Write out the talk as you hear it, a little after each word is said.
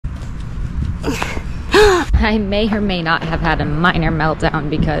I may or may not have had a minor meltdown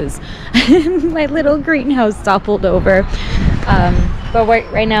because my little greenhouse toppled over. But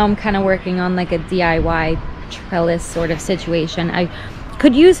right now I'm kind of working on like a DIY trellis sort of situation. I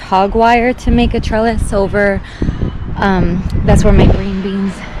could use hog wire to make a trellis over. That's where my green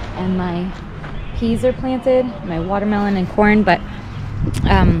beans and my peas are planted, my watermelon and corn, but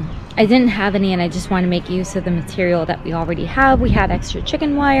I didn't have any, and I just want to make use of the material that we already have. We had extra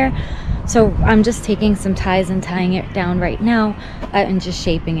chicken wire, so I'm just taking some ties and tying it down right now and just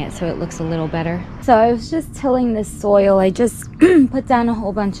shaping it so it looks a little better. So I was just tilling this soil. I just put down a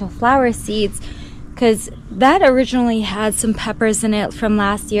whole bunch of flower seeds because that originally had some peppers in it from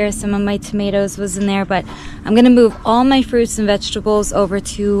last year. Some of my tomatoes was in there, but I'm gonna move all my fruits and vegetables over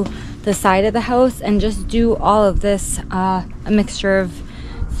to the side of the house and just do all of this, a mixture of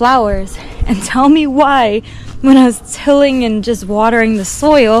flowers. And tell me why, when I was tilling and just watering the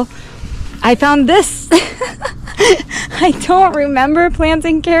soil, I found this. I don't remember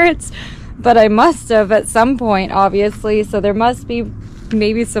planting carrots, but I must have at some point, obviously. So there must be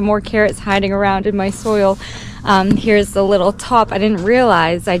maybe some more carrots hiding around in my soil. Here's the little top. I didn't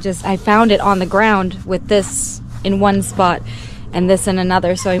realize, I found it on the ground with this in one spot and this in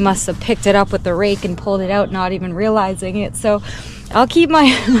another, so I must have picked it up with the rake and pulled it out, not even realizing it. So I'll keep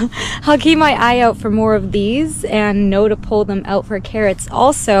my eye out for more of these and know to pull them out for carrots.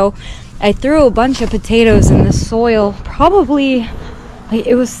 Also, I threw a bunch of potatoes in the soil. Probably,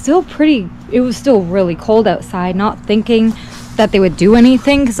 it was still really cold outside, not thinking that they would do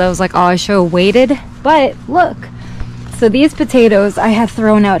anything because I was like, oh, I should have waited. But look, so these potatoes I have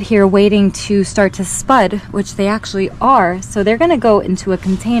thrown out here waiting to start to spud, which they actually are. So they're gonna go into a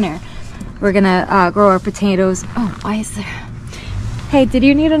container. We're gonna grow our potatoes. Oh, why is there? Hey, did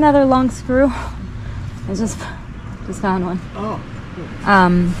you need another long screw? I just found one. Oh.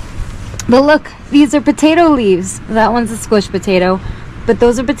 But look, these are potato leaves. That one's a squish potato, but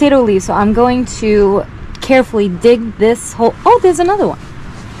those are potato leaves. So I'm going to carefully dig this whole, oh, there's another one.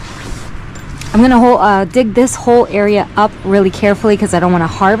 I'm gonna dig this whole area up really carefully because I don't want to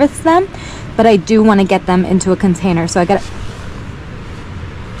harvest them, but I do want to get them into a container. So I got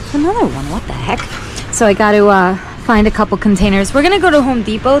another one. What the heck? So I got to find a couple containers. We're gonna go to Home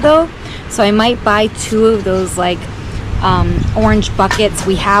Depot though, so I might buy 2 of those like orange buckets.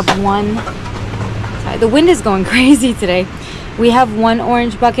 We have one. Sorry, the wind is going crazy today. We have 1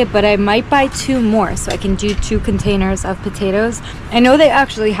 orange bucket, but I might buy 2 more so I can do 2 containers of potatoes. I know they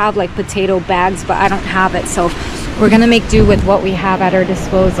actually have like potato bags, but I don't have it, so we're gonna make do with what we have at our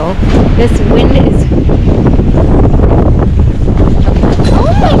disposal. This wind is,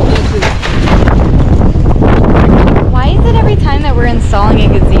 oh my goodness. Why is it every time that we're installing a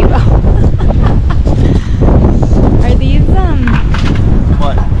gazebo? Are these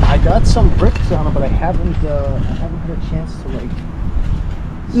What? I got some bricks on them, but I haven't had a chance to like.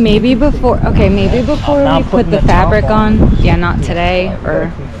 Maybe before, okay, maybe before we put the fabric on. Yeah, not today.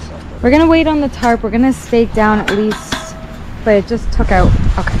 Or we're gonna wait on the tarp. We're gonna stake down at least, but it just took out.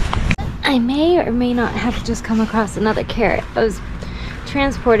 Okay. I may or may not have just come across another carrot. I was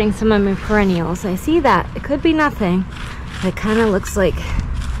transporting some of my perennials. I see that. It could be nothing. It kind of looks like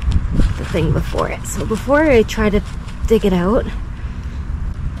the thing before it. So before I try to dig it out.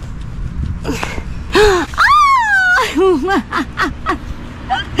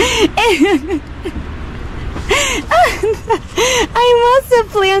 I must have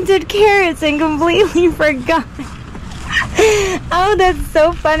planted carrots and completely forgot. Oh, that's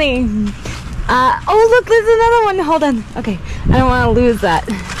so funny. Oh, look, there's another one. Hold on. Okay, I don't want to lose that.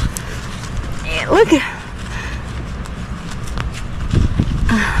 Look.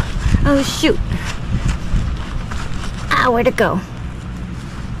 Oh, shoot. Ah, where'd it go?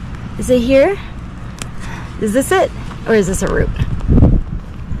 Is it here? Is this it? Or is this a root?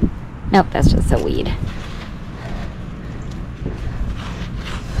 Nope, that's just a weed.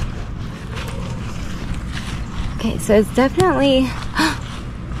 Okay, so it's definitely...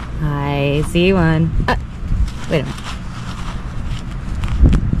 I see one. Wait a minute.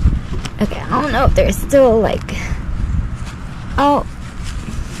 Okay, I don't know if there's still like... Oh.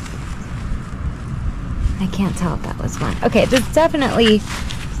 I can't tell if that was one. Okay, there's definitely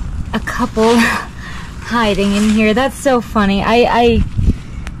a couple hiding in here. That's so funny. I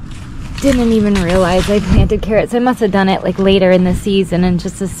didn't even realize I planted carrots. I must have done it like later in the season and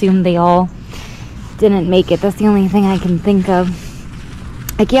just assumed they all didn't make it. That's the only thing I can think of.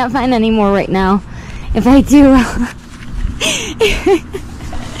 I can't find any more right now. If I do,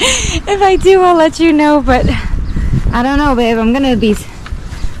 if I do, I'll let you know, but I don't know, babe. I'm gonna be...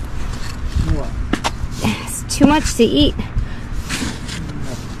 It's too much to eat.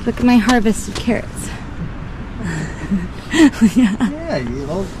 Look at my harvested carrots. Yeah, you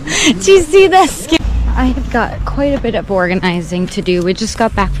know. Do you see this? I have got quite a bit of organizing to do. We just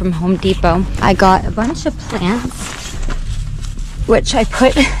got back from Home Depot. I got a bunch of plants, which I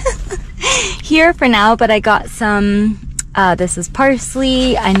put here for now, but I got some, this is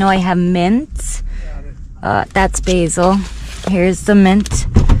parsley. I know I have mint. That's basil. Here's the mint.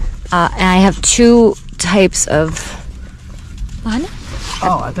 And I have 2 types of... What?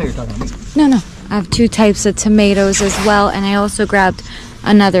 Oh, I thought you were talking about me. No. I have 2 types of tomatoes as well, and I also grabbed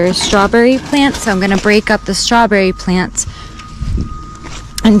another strawberry plant, so I'm going to break up the strawberry plants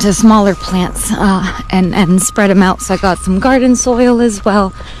into smaller plants and spread them out. So I got some garden soil as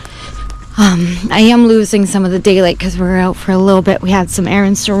well. I am losing some of the daylight because we were out for a little bit. We had some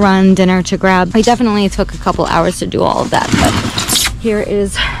errands to run, dinner to grab. I definitely took a couple hours to do all of that, but here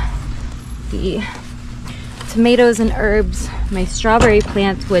is the tomatoes and herbs, my strawberry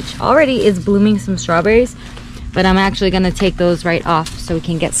plant, which already is blooming some strawberries, but I'm actually going to take those right off so we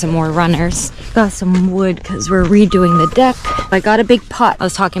can get some more runners. Got some wood because we're redoing the deck. I got a big pot. I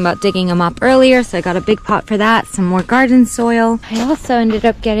was talking about digging them up earlier, so I got a big pot for that. Some more garden soil. I also ended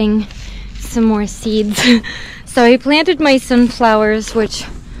up getting some more seeds. So I planted my sunflowers, which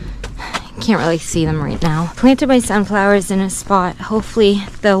you can't really see them right now. Planted my sunflowers in a spot. Hopefully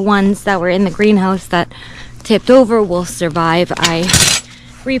the ones that were in the greenhouse that tipped over will survive. I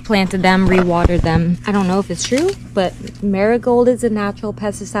replanted them, rewatered them. I don't know if it's true, but marigold is a natural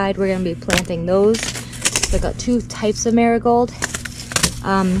pesticide. We're going to be planting those. So I got 2 types of marigold.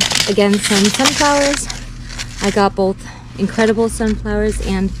 Again, some sunflowers. I got both incredible sunflowers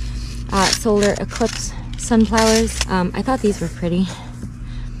and solar eclipse sunflowers. I thought these were pretty.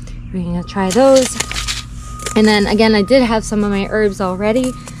 We're going to try those. And then again, I did have some of my herbs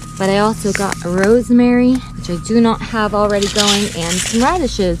already, but I also got a rosemary, which I do not have already going, and some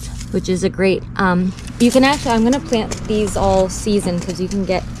radishes, which is a great, you can actually, I'm going to plant these all season because you can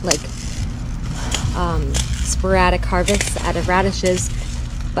get like sporadic harvests out of radishes,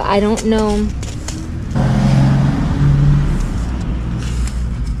 but I don't know.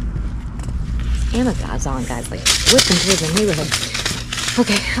 Amazon's on, guys, like whipping through the neighborhood.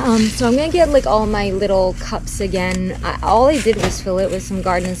 Okay, so I'm gonna get like all my little cups again. All I did was fill it with some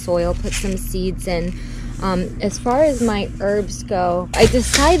garden soil, put some seeds in. As far as my herbs go, I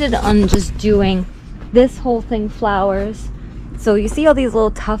decided on just doing this whole thing flowers. So you see all these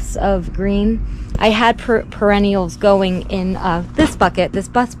little tufts of green? I had perennials going in this bucket, this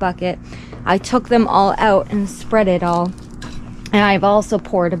bus bucket. I took them all out and spread it all. And I've also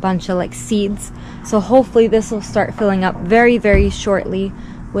poured a bunch of like seeds. So hopefully this will start filling up very, very shortly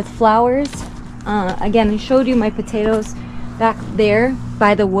with flowers. Again, I showed you my potatoes back there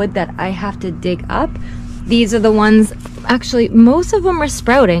by the wood that I have to dig up. These are the ones, actually, most of them are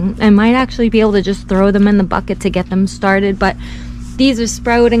sprouting. I might actually be able to just throw them in the bucket to get them started, but these are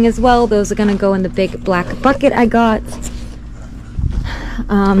sprouting as well. Those are gonna go in the big black bucket I got.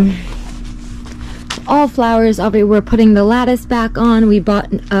 All flowers. We're putting the lattice back on. We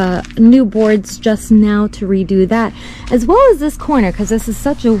bought new boards just now to redo that, as well as this corner, because this is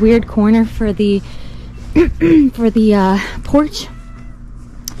such a weird corner for the for the porch.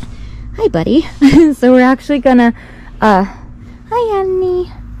 Hi, buddy. So we're actually gonna hi,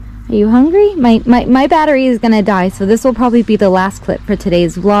 Annie. Are you hungry? My battery is gonna die, so this will probably be the last clip for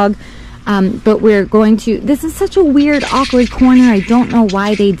today's vlog. But we're going to, this is such a weird, awkward corner. I don't know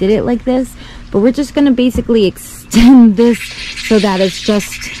why they did it like this, but we're just going to basically extend this so that it's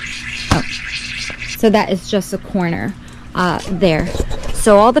just, a corner there.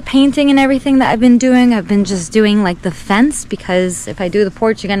 So all the painting and everything that I've been doing, I've been just doing like the fence, because if I do the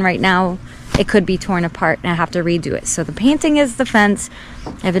porch again right now, it could be torn apart and I have to redo it. So the painting is the fence.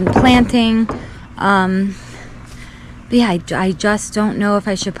 I've been planting. But yeah, I just don't know if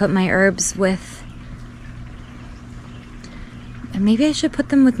I should put my herbs with, maybe I should put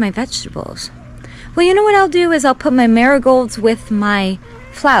them with my vegetables. Well, you know what I'll do is I'll put my marigolds with my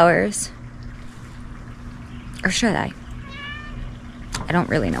flowers. Or should I? I don't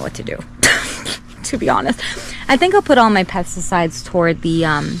really know what to do, to be honest. I think I'll put all my pesticides toward the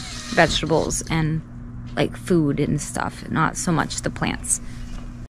vegetables and like food and stuff, not so much the plants.